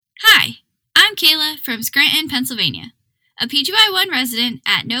Kayla from Scranton, Pennsylvania, a PGY1 resident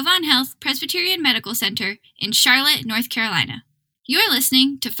at Novant Health Presbyterian Medical Center in Charlotte, North Carolina. You are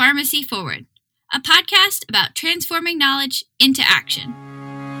listening to Pharmacy Forward, a podcast about transforming knowledge into action.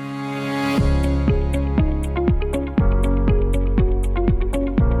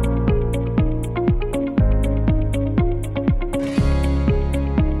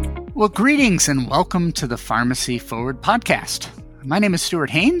 Well, greetings and welcome to the Pharmacy Forward podcast. My name is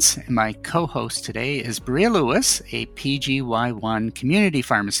Stuart Haynes, and my co-host today is Bria Lewis, a PGY1 community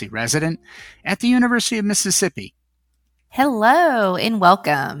pharmacy resident at the University of Mississippi. Hello and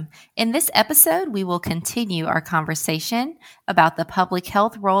welcome. In this episode, we will continue our conversation about the public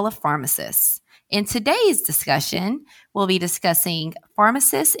health role of pharmacists. In today's discussion, we'll be discussing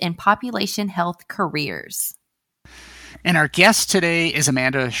pharmacists and population health careers. And our guest today is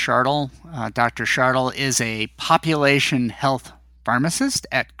Amanda Schartle. Dr. Schartle is a population health pharmacist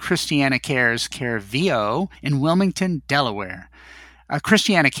at Christiana Care's CareVio in Wilmington, Delaware.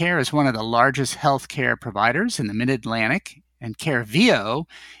 Christiana Care is one of the largest healthcare providers in the Mid-Atlantic, and CareVio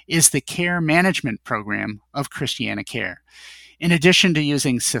is the care management program of Christiana Care. In addition to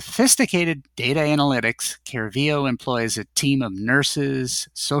using sophisticated data analytics, CareVio employs a team of nurses,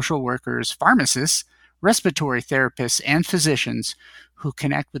 social workers, pharmacists, respiratory therapists, and physicians who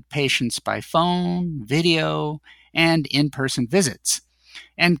connect with patients by phone, video, and in-person visits.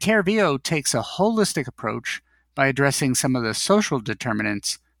 And CareVio takes a holistic approach by addressing some of the social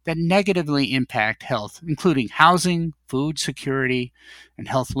determinants that negatively impact health, including housing, food security, and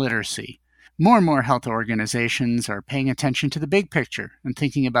health literacy. More and more health organizations are paying attention to the big picture and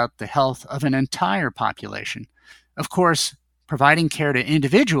thinking about the health of an entire population. Of course, providing care to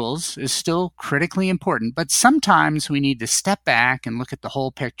individuals is still critically important, but sometimes we need to step back and look at the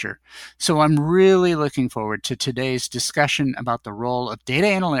whole picture. So I'm really looking forward to today's discussion about the role of data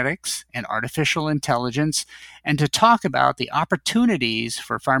analytics and artificial intelligence, and to talk about the opportunities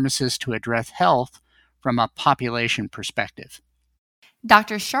for pharmacists to address health from a population perspective.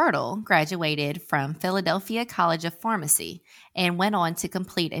 Dr. Schartle graduated from Philadelphia College of Pharmacy and went on to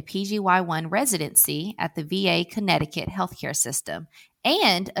complete a PGY1 residency at the VA Connecticut Healthcare System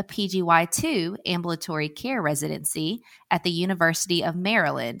and a PGY2 ambulatory care residency at the University of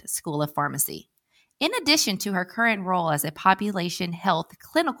Maryland School of Pharmacy. In addition to her current role as a population health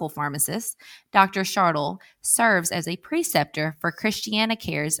clinical pharmacist, Dr. Schartle serves as a preceptor for Christiana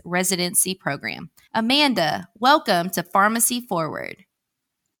Care's residency program. Amanda, welcome to Pharmacy Forward.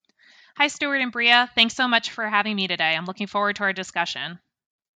 Hi, Stuart and Bria. Thanks so much for having me today. I'm looking forward to our discussion.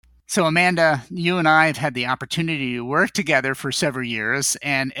 So, Amanda, you and I have had the opportunity to work together for several years,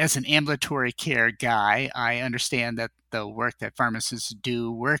 and as an ambulatory care guy, I understand that the work that pharmacists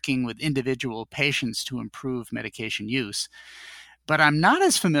do working with individual patients to improve medication use. But I'm not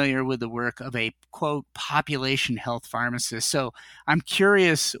as familiar with the work of a, quote, population health pharmacist. So I'm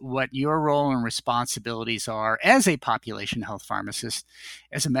curious what your role and responsibilities are as a population health pharmacist,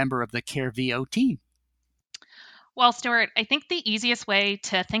 as a member of the CareVio team. Well, Stuart, I think the easiest way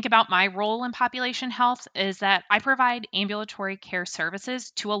to think about my role in population health is that I provide ambulatory care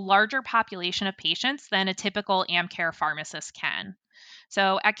services to a larger population of patients than a typical AmCare pharmacist can.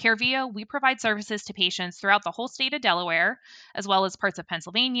 So at CareVio, we provide services to patients throughout the whole state of Delaware, as well as parts of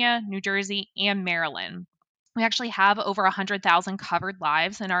Pennsylvania, New Jersey, and Maryland. We actually have over 100,000 covered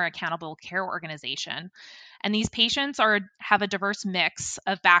lives in our accountable care organization. And these patients have a diverse mix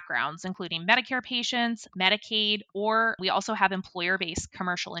of backgrounds, including Medicare patients, Medicaid, or we also have employer-based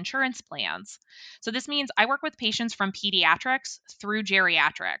commercial insurance plans. So this means I work with patients from pediatrics through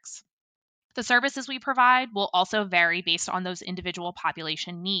geriatrics. The services we provide will also vary based on those individual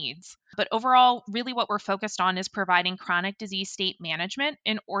population needs. But overall, really what we're focused on is providing chronic disease state management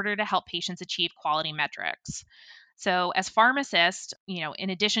in order to help patients achieve quality metrics. So as pharmacists,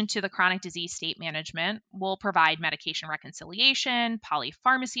 in addition to the chronic disease state management, we'll provide medication reconciliation,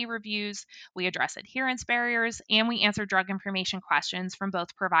 polypharmacy reviews, we address adherence barriers, and we answer drug information questions from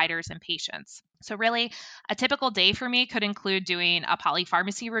both providers and patients. So really, a typical day for me could include doing a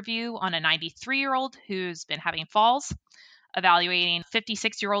polypharmacy review on a 93-year-old who's been having falls, evaluating a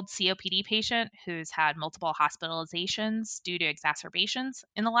 56-year-old COPD patient who's had multiple hospitalizations due to exacerbations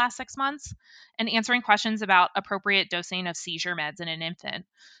in the last 6 months, and answering questions about appropriate dosing of seizure meds in an infant.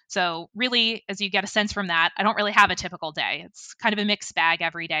 So really, as you get a sense from that, I don't really have a typical day. It's kind of a mixed bag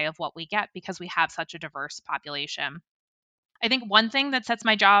every day of what we get because we have such a diverse population. I think one thing that sets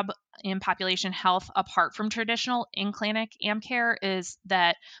my job in population health apart from traditional in-clinic AmCare is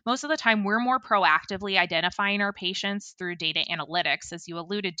that most of the time we're more proactively identifying our patients through data analytics, as you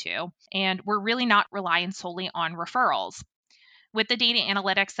alluded to, and we're really not relying solely on referrals. With the data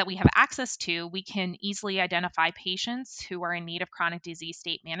analytics that we have access to, we can easily identify patients who are in need of chronic disease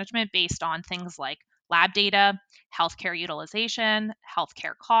state management based on things like lab data, healthcare utilization,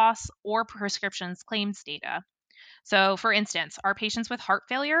 healthcare costs, or prescriptions claims data. So, for instance, our patients with heart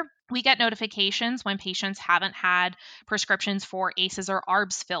failure, we get notifications when patients haven't had prescriptions for ACEs or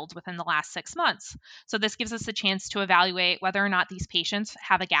ARBs filled within the last 6 months. So, this gives us a chance to evaluate whether or not these patients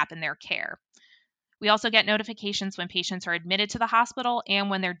have a gap in their care. We also get notifications when patients are admitted to the hospital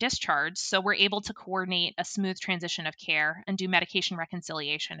and when they're discharged, so we're able to coordinate a smooth transition of care and do medication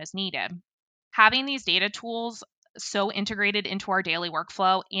reconciliation as needed. Having these data tools so integrated into our daily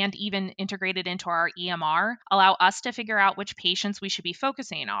workflow and even integrated into our EMR allow us to figure out which patients we should be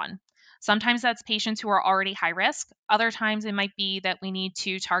focusing on. Sometimes that's patients who are already high risk. Other times it might be that we need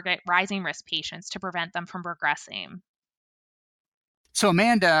to target rising risk patients to prevent them from progressing. So,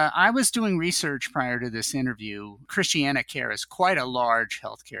 Amanda, I was doing research prior to this interview. ChristianaCare is quite a large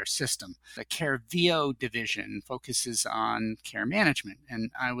healthcare system. The CareVio division focuses on care management,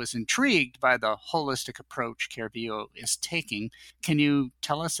 and I was intrigued by the holistic approach CareVio is taking. Can you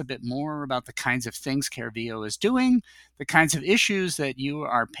tell us a bit more about the kinds of things CareVio is doing, the kinds of issues that you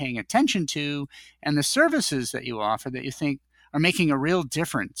are paying attention to, and the services that you offer that you think are making a real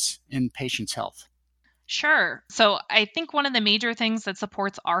difference in patients' health? Sure. So I think one of the major things that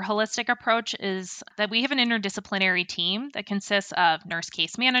supports our holistic approach is that we have an interdisciplinary team that consists of nurse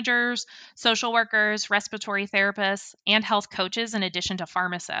case managers, social workers, respiratory therapists, and health coaches, in addition to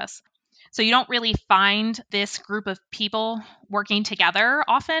pharmacists. So you don't really find this group of people working together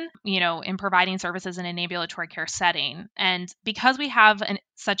often, in providing services in an ambulatory care setting. And because we have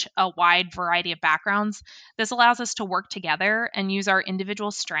such a wide variety of backgrounds, this allows us to work together and use our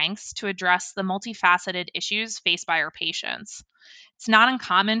individual strengths to address the multifaceted issues faced by our patients. It's not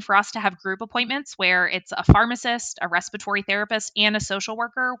uncommon for us to have group appointments where it's a pharmacist, a respiratory therapist, and a social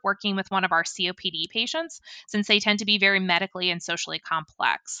worker working with one of our COPD patients, since they tend to be very medically and socially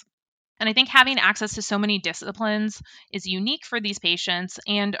complex. And I think having access to so many disciplines is unique for these patients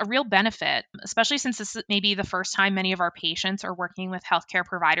and a real benefit, especially since this may be the first time many of our patients are working with healthcare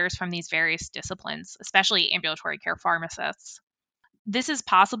providers from these various disciplines, especially ambulatory care pharmacists. This is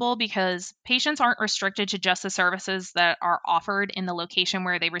possible because patients aren't restricted to just the services that are offered in the location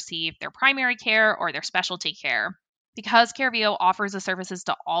where they receive their primary care or their specialty care. Because CareVio offers the services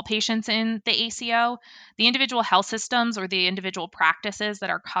to all patients in the ACO, the individual health systems or the individual practices that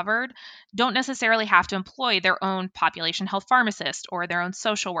are covered don't necessarily have to employ their own population health pharmacist or their own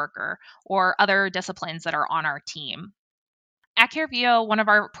social worker or other disciplines that are on our team. At CareVio, one of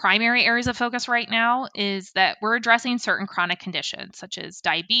our primary areas of focus right now is that we're addressing certain chronic conditions such as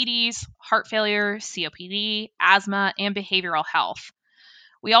diabetes, heart failure, COPD, asthma, and behavioral health.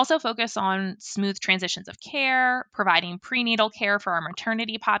 We also focus on smooth transitions of care, providing prenatal care for our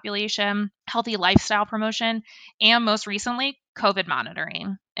maternity population, healthy lifestyle promotion, and most recently, COVID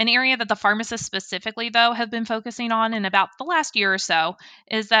monitoring. An area that the pharmacists specifically, though, have been focusing on in about the last year or so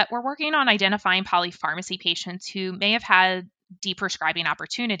is that we're working on identifying polypharmacy patients who may have had deprescribing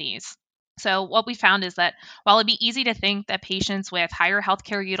opportunities. So what we found is that while it'd be easy to think that patients with higher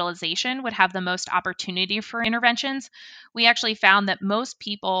healthcare utilization would have the most opportunity for interventions, we actually found that most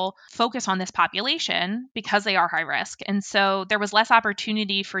people focus on this population because they are high risk. And so there was less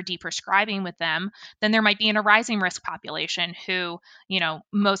opportunity for deprescribing with them than there might be in a rising risk population who,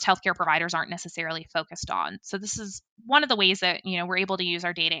 most healthcare providers aren't necessarily focused on. So this is one of the ways that, we're able to use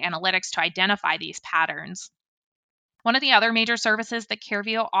our data analytics to identify these patterns. One of the other major services that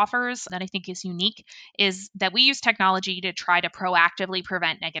CareVio offers that I think is unique is that we use technology to try to proactively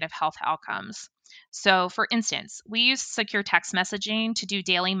prevent negative health outcomes. So, for instance, we use secure text messaging to do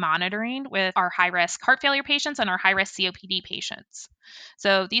daily monitoring with our high-risk heart failure patients and our high-risk COPD patients.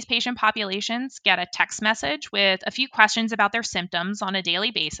 So, these patient populations get a text message with a few questions about their symptoms on a daily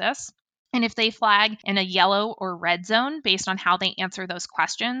basis. And if they flag in a yellow or red zone based on how they answer those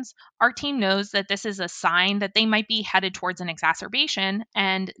questions, our team knows that this is a sign that they might be headed towards an exacerbation,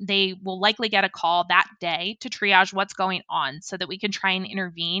 and they will likely get a call that day to triage what's going on so that we can try and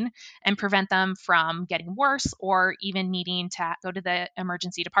intervene and prevent them from getting worse or even needing to go to the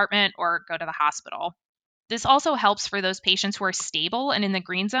emergency department or go to the hospital. This also helps for those patients who are stable and in the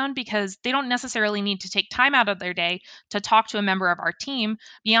green zone because they don't necessarily need to take time out of their day to talk to a member of our team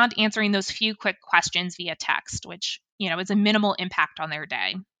beyond answering those few quick questions via text, which, is a minimal impact on their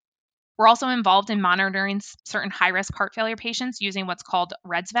day. We're also involved in monitoring certain high-risk heart failure patients using what's called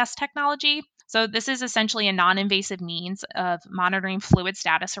REDS-VEST technology. So this is essentially a non-invasive means of monitoring fluid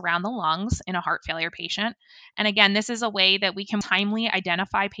status around the lungs in a heart failure patient. And again, this is a way that we can timely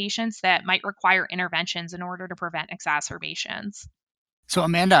identify patients that might require interventions in order to prevent exacerbations. So,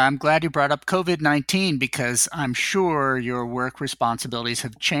 Amanda, I'm glad you brought up COVID-19 because I'm sure your work responsibilities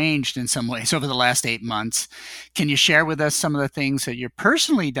have changed in some ways over the last 8 months. Can you share with us some of the things that you've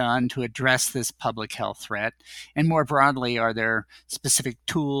personally done to address this public health threat? And more broadly, are there specific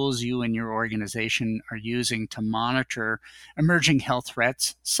tools you and your organization are using to monitor emerging health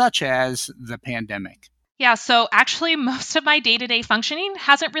threats, such as the pandemic? Yeah, so actually, most of my day-to-day functioning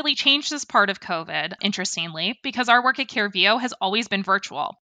hasn't really changed as part of COVID, interestingly, because our work at CareVio has always been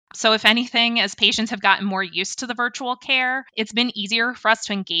virtual. So if anything, as patients have gotten more used to the virtual care, it's been easier for us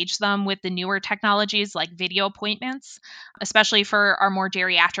to engage them with the newer technologies like video appointments, especially for our more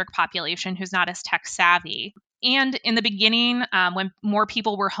geriatric population who's not as tech savvy. And in the beginning, when more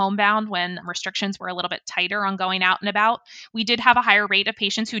people were homebound, when restrictions were a little bit tighter on going out and about, we did have a higher rate of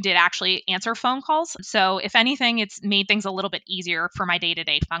patients who did actually answer phone calls. So, if anything, it's made things a little bit easier for my day to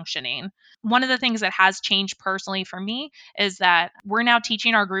day functioning. One of the things that has changed personally for me is that we're now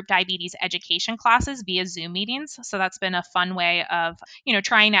teaching our group diabetes education classes via Zoom meetings. So, that's been a fun way of,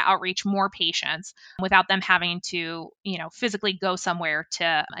 trying to outreach more patients without them having to, physically go somewhere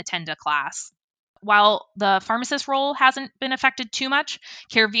to attend a class. While the pharmacist role hasn't been affected too much,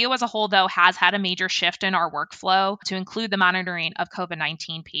 CareVio as a whole, though, has had a major shift in our workflow to include the monitoring of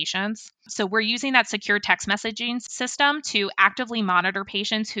COVID-19 patients. So we're using that secure text messaging system to actively monitor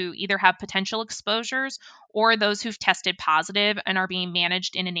patients who either have potential exposures or those who've tested positive and are being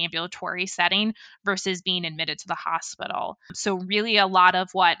managed in an ambulatory setting versus being admitted to the hospital. So really a lot of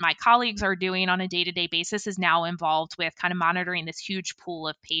what my colleagues are doing on a day-to-day basis is now involved with kind of monitoring this huge pool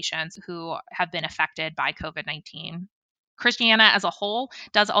of patients who have been affected by COVID-19. Christiana as a whole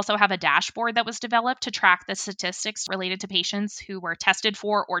does also have a dashboard that was developed to track the statistics related to patients who were tested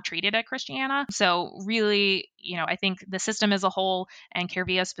for or treated at Christiana. So really, I think the system as a whole and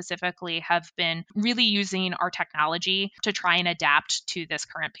CareVio specifically have been really using our technology to try and adapt to this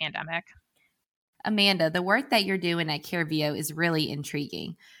current pandemic. Amanda, the work that you're doing at CareVio is really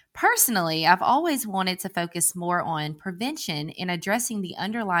intriguing. Personally, I've always wanted to focus more on prevention and addressing the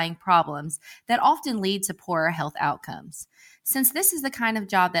underlying problems that often lead to poorer health outcomes. Since this is the kind of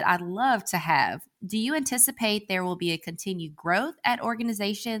job that I'd love to have, do you anticipate there will be a continued growth at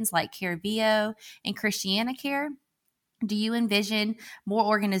organizations like CareVio and ChristianaCare? Do you envision more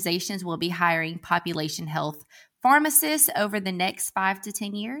organizations will be hiring population health pharmacists over the next 5 to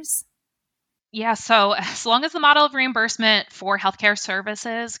 10 years? Yeah, so as long as the model of reimbursement for healthcare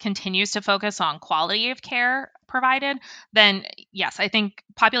services continues to focus on quality of care provided, then yes, I think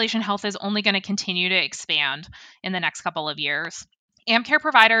population health is only going to continue to expand in the next couple of years. AmCare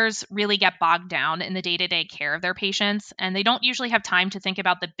providers really get bogged down in the day-to-day care of their patients, and they don't usually have time to think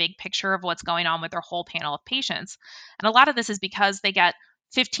about the big picture of what's going on with their whole panel of patients. And a lot of this is because they get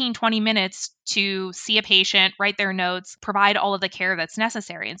 15, 20 minutes to see a patient, write their notes, provide all of the care that's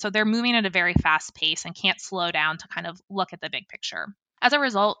necessary. And so they're moving at a very fast pace and can't slow down to kind of look at the big picture. As a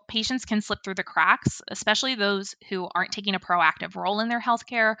result, patients can slip through the cracks, especially those who aren't taking a proactive role in their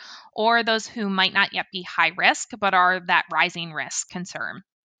healthcare or those who might not yet be high risk but are that rising risk concern.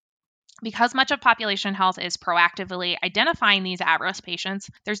 Because much of population health is proactively identifying these at-risk patients,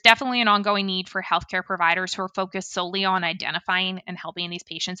 there's definitely an ongoing need for healthcare providers who are focused solely on identifying and helping these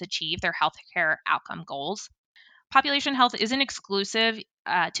patients achieve their healthcare outcome goals. Population health isn't exclusive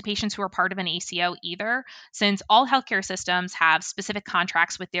to patients who are part of an ACO either, since all healthcare systems have specific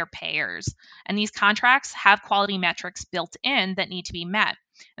contracts with their payers. And these contracts have quality metrics built in that need to be met.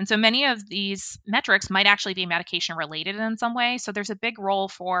 And so many of these metrics might actually be medication related in some way. So there's a big role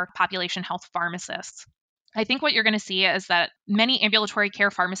for population health pharmacists. I think what you're going to see is that many ambulatory care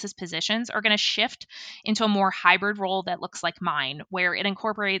pharmacist positions are going to shift into a more hybrid role that looks like mine, where it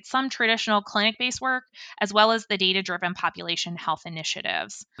incorporates some traditional clinic-based work as well as the data-driven population health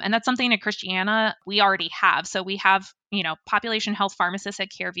initiatives. And that's something at Christiana we already have. So we have population health pharmacists at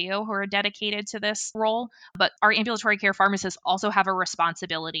CareVio who are dedicated to this role, but our ambulatory care pharmacists also have a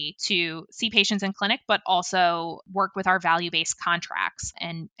responsibility to see patients in clinic, but also work with our value-based contracts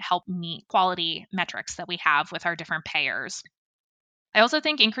and help meet quality metrics that we have with our different payers. I also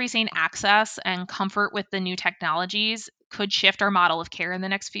think increasing access and comfort with the new technologies could shift our model of care in the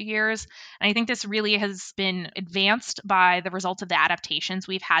next few years. And I think this really has been advanced by the result of the adaptations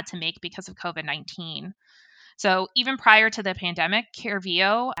we've had to make because of COVID-19. So even prior to the pandemic,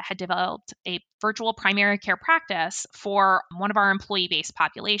 CareVio had developed a virtual primary care practice for one of our employee-based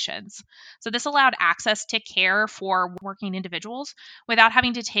populations. So this allowed access to care for working individuals without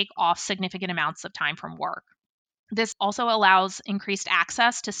having to take off significant amounts of time from work. This also allows increased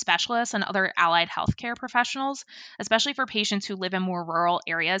access to specialists and other allied healthcare professionals, especially for patients who live in more rural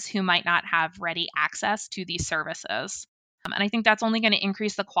areas who might not have ready access to these services. And I think that's only going to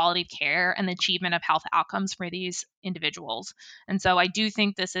increase the quality of care and the achievement of health outcomes for these individuals. And so I do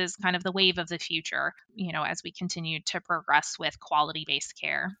think this is kind of the wave of the future, as we continue to progress with quality-based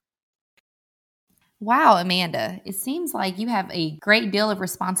care. Wow, Amanda, it seems like you have a great deal of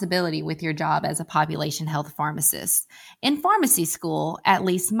responsibility with your job as a population health pharmacist. In pharmacy school, at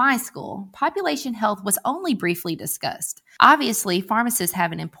least my school, population health was only briefly discussed. Obviously, pharmacists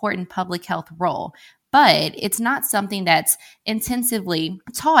have an important public health role, but it's not something that's intensively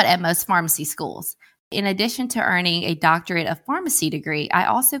taught at most pharmacy schools. In addition to earning a doctorate of pharmacy degree, I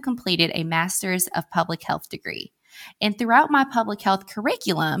also completed a master's of public health degree. And throughout my public health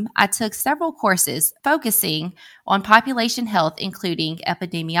curriculum, I took several courses focusing on population health, including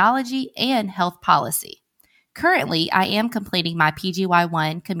epidemiology and health policy. Currently, I am completing my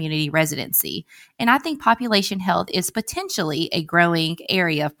PGY1 community residency, and I think population health is potentially a growing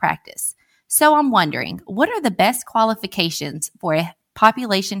area of practice. So I'm wondering, what are the best qualifications for a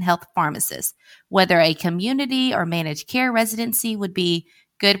population health pharmacist? Whether a community or managed care residency would be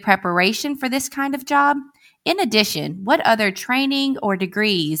good preparation for this kind of job? In addition, what other training or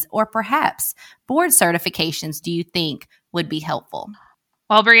degrees or perhaps board certifications do you think would be helpful?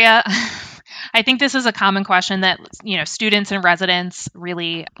 Well, Bria, I think this is a common question that, students and residents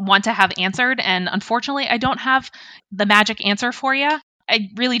really want to have answered. And unfortunately, I don't have the magic answer for you. I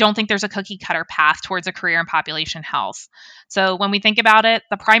really don't think there's a cookie cutter path towards a career in population health. So when we think about it,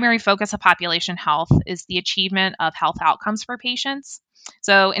 the primary focus of population health is the achievement of health outcomes for patients.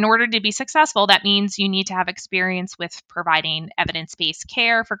 So in order to be successful, that means you need to have experience with providing evidence-based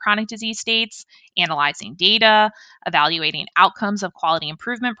care for chronic disease states, analyzing data, evaluating outcomes of quality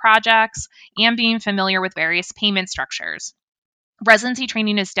improvement projects, and being familiar with various payment structures. Residency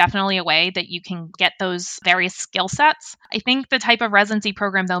training is definitely a way that you can get those various skill sets. I think the type of residency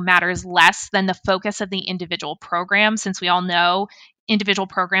program, though, matters less than the focus of the individual program, since we all know individual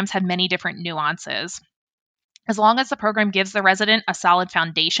programs have many different nuances. As long as the program gives the resident a solid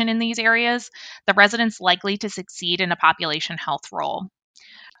foundation in these areas, the resident's likely to succeed in a population health role.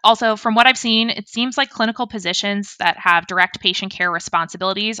 Also, from what I've seen, it seems like clinical positions that have direct patient care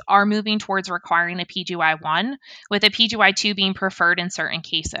responsibilities are moving towards requiring a PGY1, with a PGY2 being preferred in certain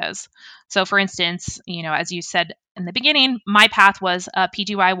cases. So for instance, as you said in the beginning, my path was a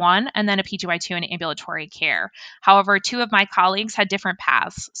PGY1 and then a PGY2 in ambulatory care. However, two of my colleagues had different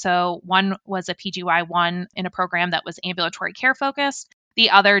paths. So one was a PGY1 in a program that was ambulatory care focused.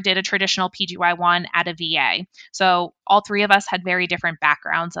 The other did a traditional PGY1 at a VA. So all three of us had very different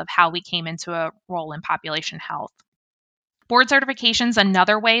backgrounds of how we came into a role in population health. Board certification is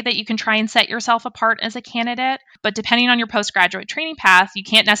another way that you can try and set yourself apart as a candidate, but depending on your postgraduate training path, you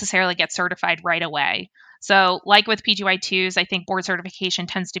can't necessarily get certified right away. So like with PGY2s, I think board certification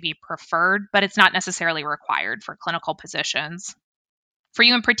tends to be preferred, but it's not necessarily required for clinical positions. For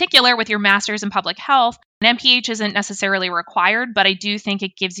you in particular, with your master's in public health, an MPH isn't necessarily required, but I do think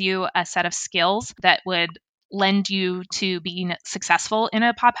it gives you a set of skills that would lend you to being successful in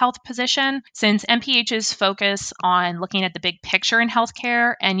a pop health position, since MPHs focus on looking at the big picture in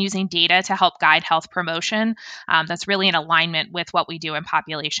healthcare and using data to help guide health promotion. That's really in alignment with what we do in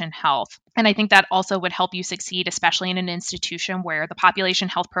population health. And I think that also would help you succeed, especially in an institution where the population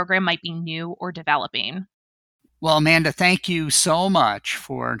health program might be new or developing. Well, Amanda, thank you so much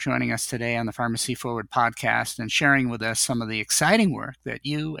for joining us today on the Pharmacy Forward podcast and sharing with us some of the exciting work that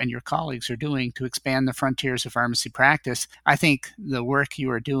you and your colleagues are doing to expand the frontiers of pharmacy practice. I think the work you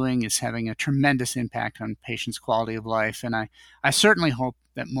are doing is having a tremendous impact on patients' quality of life, and I certainly hope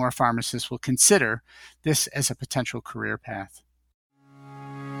that more pharmacists will consider this as a potential career path.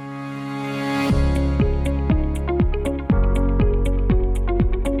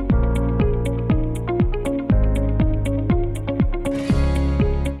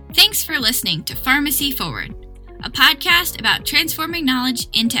 Thanks for listening to Pharmacy Forward, a podcast about transforming knowledge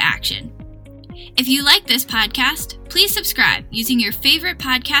into action. If you like this podcast, please subscribe using your favorite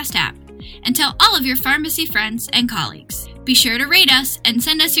podcast app and tell all of your pharmacy friends and colleagues. Be sure to rate us and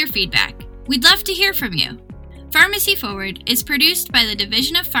send us your feedback. We'd love to hear from you. Pharmacy Forward is produced by the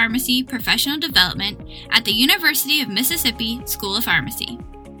Division of Pharmacy Professional Development at the University of Mississippi School of Pharmacy.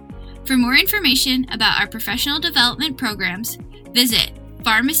 For more information about our professional development programs, visit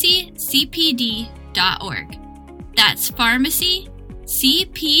pharmacycpd.org. That's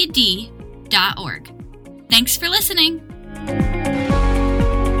pharmacycpd.org. Thanks for listening.